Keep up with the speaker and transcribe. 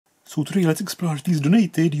So today let's explore these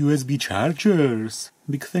donated USB chargers.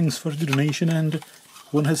 Big thanks for the donation, and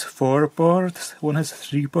one has 4 ports, one has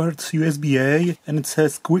 3 ports USB-A, and it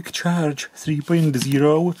says quick charge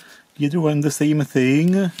 3.0. The other one the same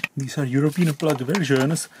thing. These are European plug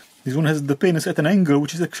versions. This one has the pins at an angle,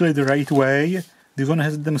 which is actually the right way. This one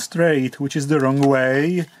has them straight, which is the wrong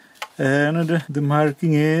way. And the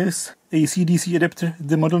marking is AC/DC adapter,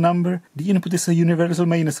 the model number. The input is a universal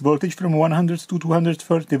mains voltage from 100 to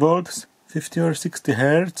 240 volts, 50 or 60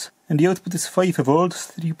 Hz. And the output is 5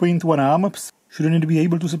 volts, 3.1 amps. Shouldn't it be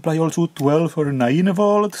able to supply also 12 or 9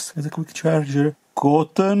 volts as a quick charger?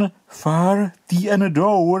 Cotton, far, T and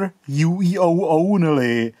door, UEO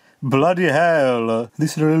only. Bloody hell.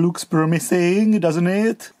 This really looks promising, doesn't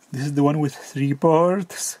it? This is the one with 3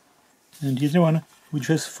 ports. And the other one, which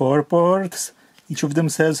has 4 ports. Each of them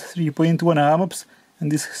says 3.1 amps.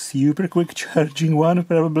 And this super quick charging one,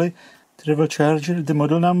 probably. Travel charger, the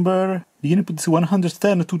model number. The input is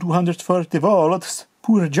 110 to 240 volts.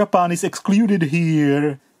 Poor Japan is excluded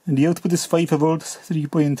here. And the output is 5 volts,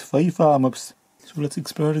 3.5 amps. So let's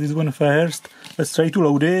explore this one first. Let's try to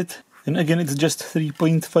load it. And again, it's just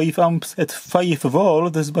 3.5 amps at 5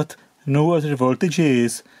 volts, but no other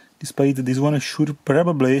voltages. Despite this one should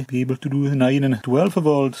probably be able to do 9 and 12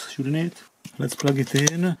 volts, shouldn't it? Let's plug it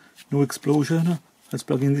in. No explosion. Let's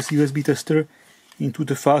plug in this USB tester into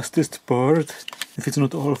the fastest port. If it's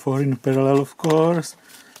not all 4 in parallel, of course.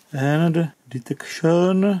 And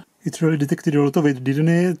detection. It really detected a lot of it, didn't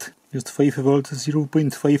it? Just 5 volts,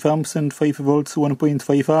 0.5 amps and 5 volts,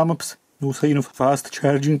 1.5 amps. No sign of fast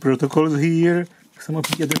charging protocols here. Some of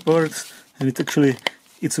the other ports. And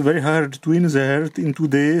it's very hard to insert into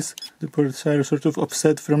this. The ports are sort of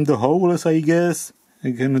offset from the holes, I guess.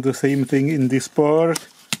 Again, the same thing in this port.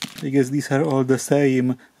 I guess these are all the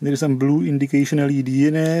same. There is some blue indication LED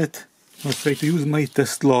in it. I'll try to use my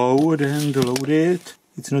test load and load it.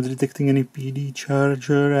 It's not detecting any PD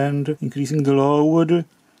charger and increasing the load.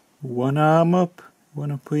 1 amp,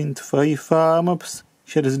 1.5 amps.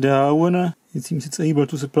 Shuts down. It seems it's able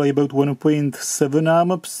to supply about 1.7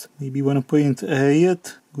 amps, maybe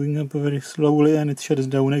 1.8. Going up very slowly, and it shuts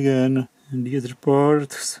down again. And the other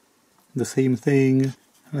ports, the same thing.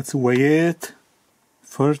 Let's weigh it.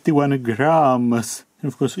 41 grams.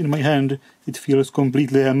 And of course, in my hand, it feels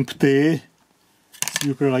completely empty.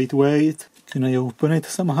 Super lightweight. Can I open it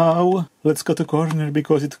somehow? Let's cut a corner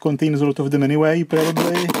because it contains a lot of them anyway,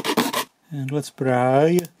 probably. And let's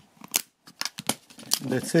pry.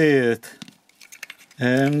 That's it.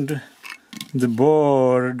 And the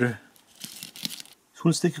board. So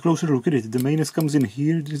let's take a closer look at it. The mains comes in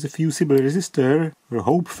here. There is a fusible resistor, or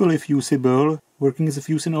hopefully fusible, working as a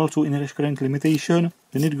fuse and also in rush current limitation.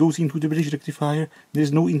 Then it goes into the bridge rectifier. There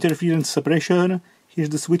is no interference suppression. Here's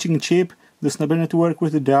the switching chip, the snubber network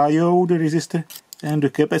with the diode, the resistor, and the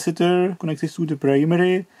capacitor connected to the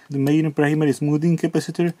primary. The main primary smoothing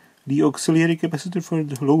capacitor, the auxiliary capacitor for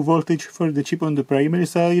the low voltage for the chip on the primary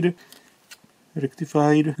side.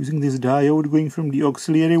 Rectified using this diode going from the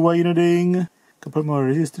auxiliary winding. Couple more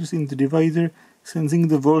resistors in the divider, sensing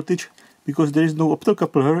the voltage. Because there is no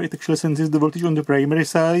optocoupler, it actually senses the voltage on the primary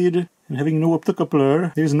side. And having no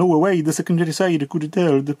optocoupler, there is no way the secondary side could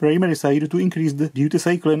tell the primary side to increase the duty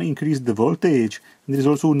cycle and increase the voltage. And there is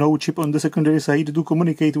also no chip on the secondary side to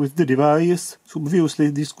communicate with the device. So obviously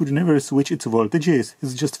this could never switch its voltages.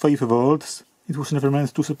 It's just 5 volts. It was never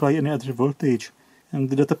meant to supply any other voltage. And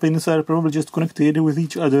the data pins are probably just connected with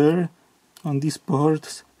each other on these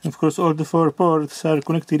ports. And of course all the 4 ports are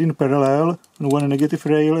connected in parallel on one negative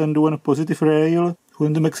rail and one positive rail. So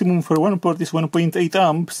when the maximum for one port is 1.8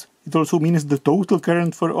 amps, it also means the total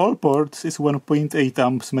current for all ports is 1.8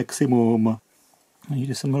 amps maximum. And here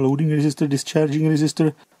is some loading resistor, discharging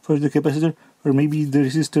resistor for the capacitor, or maybe the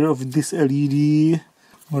resistor of this LED.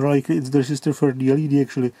 More likely it's the resistor for the LED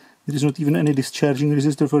actually. There is not even any discharging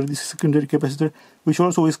resistor for this secondary capacitor, which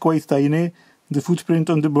also is quite tiny. The footprint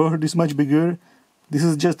on the board is much bigger. This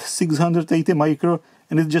is just 680 micro,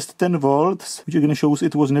 and it's just 10 volts, which again shows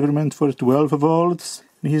it was never meant for 12 volts.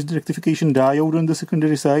 And here's the rectification diode on the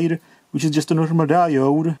secondary side, which is just a normal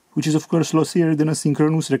diode, which is of course lossier than a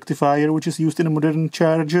synchronous rectifier, which is used in modern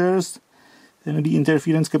chargers. And the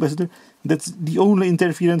interference capacitor, that's the only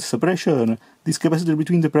interference suppression. This capacitor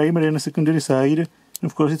between the primary and the secondary side. And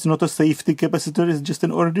of course it's not a safety capacitor, it's just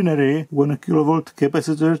an ordinary 1 kilovolt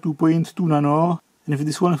capacitor, 2.2 nano. And if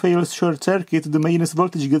this one fails short circuit, the mains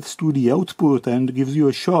voltage gets to the output and gives you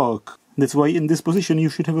a shock. That's why in this position you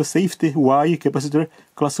should have a safety Y capacitor,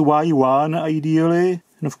 class Y1 ideally.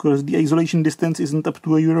 And of course the isolation distance isn't up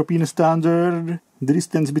to a European standard. The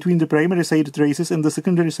distance between the primary side traces and the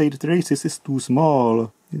secondary side traces is too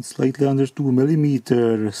small. It's slightly under 2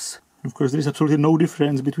 millimeters. Of course, there is absolutely no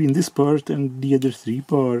difference between this part and the other 3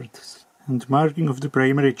 parts. And marking of the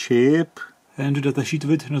primary chip. And the datasheet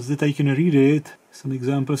with, not that I can read it. Some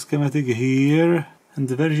example schematic here. And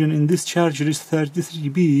the version in this charger is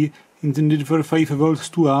 33B, intended for 5 volts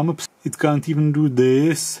 2 amps. It can't even do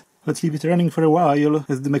this. Let's leave it running for a while,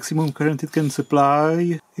 as the maximum current it can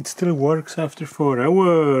supply. It still works after 4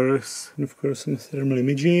 hours. And of course some thermal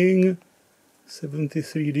imaging.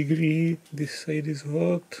 73 degree. This side is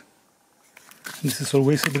hot. This is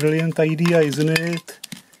always a brilliant idea, isn't it?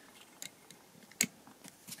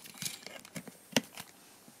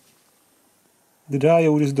 The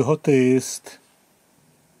diode is the hottest.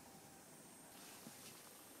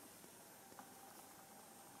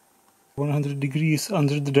 degrees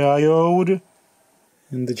under the diode,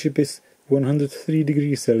 and the chip is 103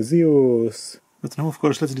 degrees Celsius. But now, of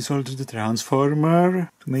course, let's desolder the transformer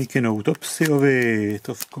to make an autopsy of it,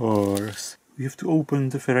 of course. We have to open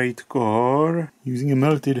the ferrite core using a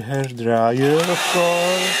melted hair dryer, of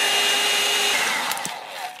course.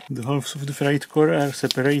 The halves of the ferrite core are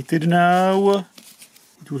separated now.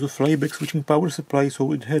 It was a flyback switching power supply,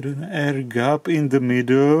 so it had an air gap in the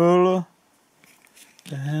middle.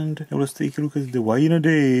 And now let's take a look at the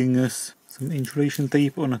windings. Some insulation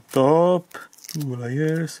tape on the top, 2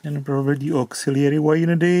 layers, and probably the auxiliary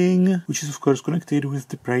winding, which is of course connected with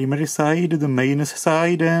the primary side, the mains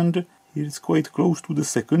side, and here it's quite close to the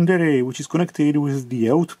secondary, which is connected with the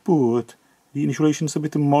output. The insulation is a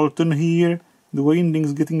bit molten here, the winding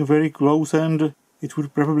is getting very close, and it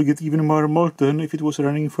would probably get even more molten if it was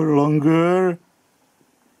running for longer.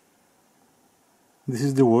 This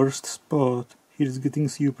is the worst spot. Here it's getting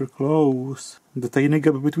super close. The tiny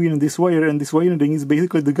gap between this wire and this winding is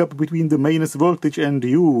basically the gap between the mains voltage and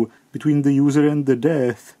U, between the user and the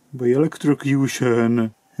death, by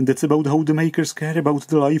electrocution. And that's about how the makers care about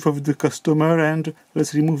the life of the customer. And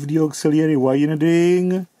let's remove the auxiliary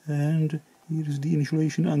winding. And here's the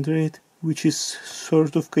insulation under it, which is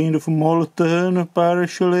sort of kind of molten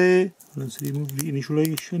partially. Let's remove the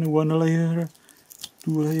insulation, 1 layer,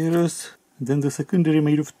 2 layers. Then the secondary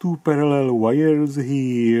made of 2 parallel wires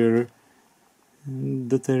here. And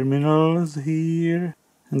the terminals here.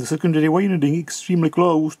 And the secondary winding extremely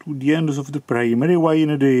close to the ends of the primary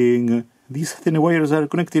winding. These thin wires are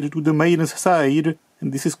connected to the mains side,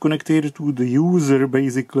 and this is connected to the user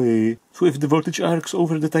basically. So if the voltage arcs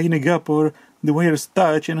over the tiny gap or the wires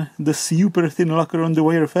touch and the super thin lacquer on the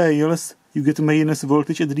wire fails, you get mains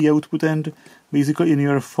voltage at the output end, basically in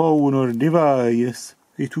your phone or device.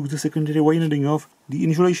 I took the secondary winding off. The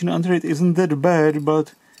insulation under it isn't that bad,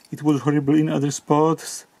 but it was horrible in other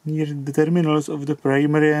spots, near the terminals of the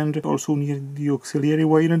primary and also near the auxiliary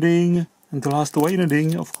winding. And the last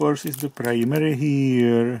winding, of course, is the primary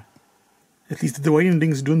here. At least the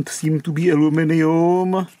windings don't seem to be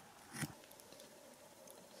aluminum.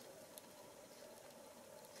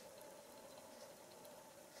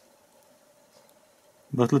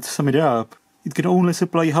 But let's sum it up. It can only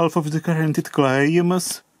supply half of the current it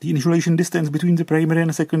claims. The insulation distance between the primary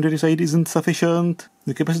and secondary side isn't sufficient.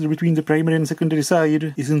 The capacitor between the primary and secondary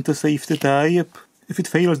side isn't a safety type. If it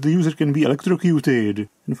fails, the user can be electrocuted.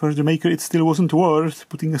 And for the maker, it still wasn't worth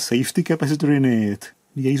putting a safety capacitor in it.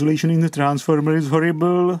 The isolation in the transformer is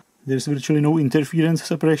horrible. There's virtually no interference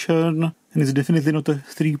suppression. And it's definitely not a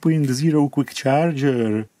 3.0 quick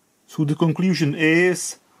charger. So the conclusion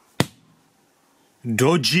is...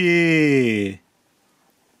 dodgy!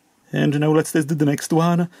 And now let's test the next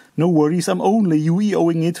one. No worries, I'm only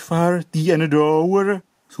UEOing it for the end hour,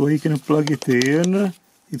 so I can plug it in.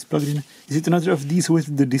 It's plugged in. Is it another of these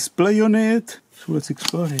with the display on it? So let's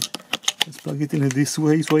explore it. Let's plug it in this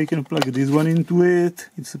way so I can plug this one into it.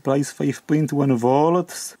 It supplies 5.1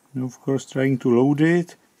 volts. Now of course trying to load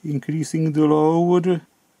it, increasing the load.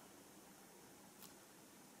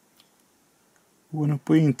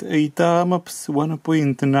 1.8 amps,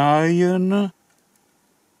 1.9,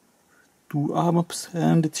 2 amps,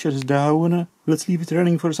 and it shuts down. Let's leave it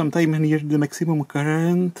running for some time near the maximum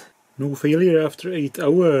current. No failure after 8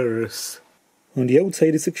 hours. On the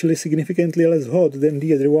outside it's actually significantly less hot than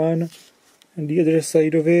the other one. And the other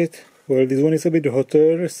side of it, well, this one is a bit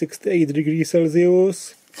hotter, 68 degrees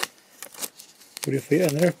Celsius. But if I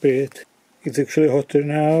unwrap it, it's actually hotter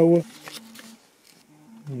now.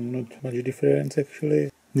 Not much difference actually.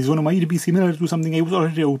 This one might be similar to something I was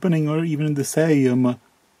already opening, or even the same.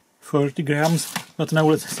 40 grams, but now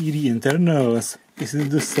let's see the internals. Is it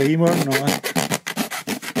the same or not?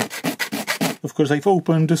 Of course I've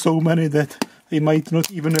opened so many that I might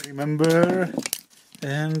not even remember.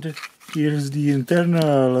 And Here's the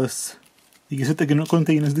internals. I guess it again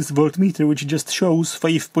contains this voltmeter, which just shows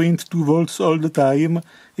 5.2 volts all the time.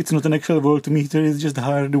 It's not an actual voltmeter, it's just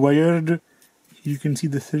hardwired. You can see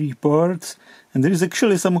the 3 ports. And there is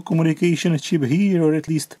actually some communication chip here, or at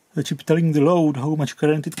least a chip telling the load how much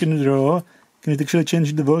current it can draw. Can it actually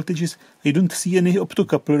change the voltages? I don't see any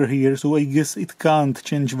optocoupler here, so I guess it can't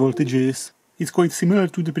change voltages. It's quite similar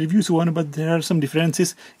to the previous one, but there are some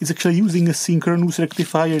differences. It's actually using a synchronous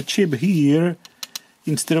rectifier chip here,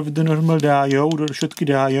 instead of the normal diode or Schottky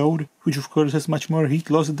diode, which of course has much more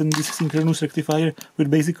heat loss than this synchronous rectifier,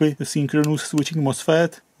 with basically a synchronous switching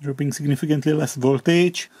MOSFET, dropping significantly less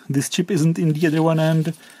voltage. This chip isn't in the other one,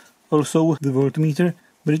 and also the voltmeter,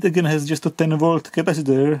 but it again has just a 10 volt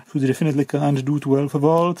capacitor, so it definitely can't do 12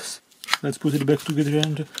 volts. Let's put it back together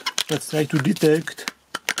and let's try to detect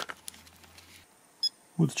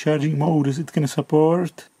what charging modes it can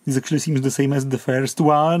support. This actually seems the same as the first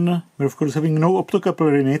one, but of course having no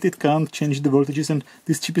optocoupler in it, it can't change the voltages, and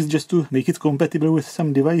this chip is just to make it compatible with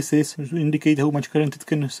some devices, to indicate how much current it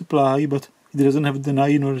can supply, but it doesn't have the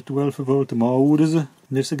 9 or 12 volt modes.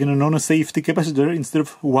 There's again a non-safety capacitor instead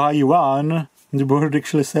of Y1. The board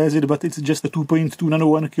actually says it, but it's just a 2.2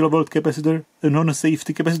 nano1 kilovolt capacitor, a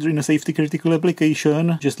non-safety capacitor in a safety critical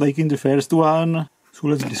application, just like in the first one. So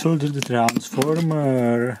let's desolder the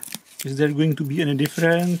transformer. Is there going to be any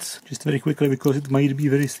difference? Just very quickly, because it might be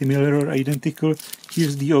very similar or identical.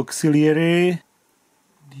 Here's the auxiliary.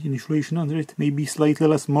 The insulation under it may be slightly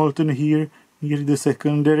less molten here, near the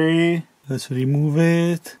secondary. Let's remove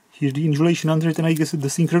it. Here's the insulation under it, and I guess the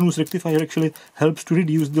synchronous rectifier actually helps to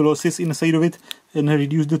reduce the losses inside of it and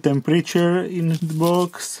reduce the temperature in the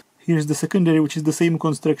box. Here's the secondary, which is the same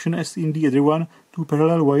construction as in the other one, 2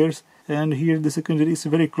 parallel wires. And here the secondary is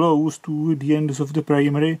very close to the ends of the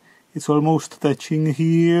primary. It's almost touching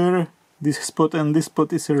here. This spot and this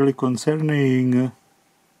spot is really concerning.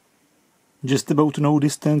 Just about no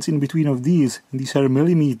distance in between of these. These are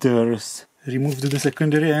millimeters. Removed the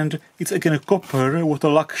secondary, and it's again a copper. What a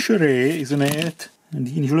luxury, isn't it? And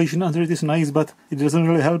the insulation under it is nice, but it doesn't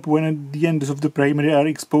really help when the ends of the primary are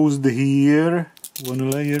exposed here. 1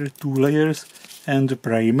 layer, 2 layers, and the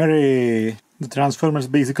primary. The transformer is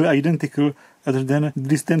basically identical, other than the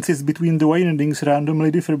distances between the windings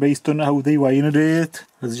randomly differ based on how they wind it.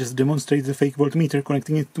 Let's just demonstrate the fake voltmeter,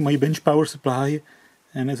 connecting it to my bench power supply.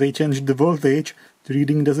 And as I change the voltage, the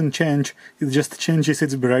reading doesn't change, it just changes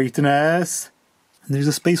its brightness. And there's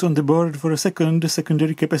a space on the board for a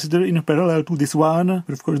secondary capacitor in parallel to this one,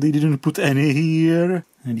 but of course they didn't put any here.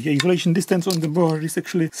 And the isolation distance on the board is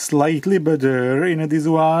actually slightly better in this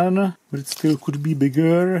one, but it still could be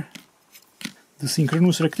bigger. The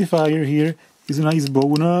synchronous rectifier here is a nice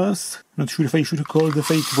bonus. Not sure if I should call the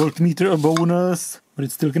fake voltmeter a bonus, but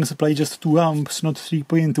it still can supply just 2 amps, not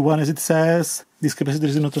 3.1 as it says. This capacitor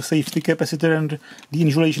is not a safety capacitor, and the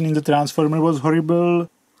insulation in the transformer was horrible.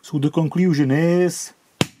 So the conclusion is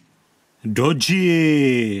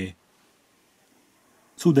dodgy.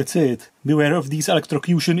 So that's it. Beware of these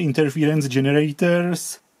electrocution interference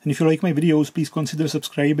generators. And if you like my videos, please consider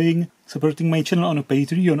subscribing, supporting my channel on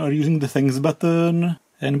Patreon, or using the thanks button.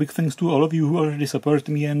 And big thanks to all of you who already support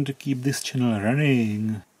me and keep this channel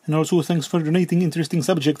running. And also thanks for donating interesting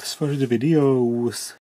subjects for the videos.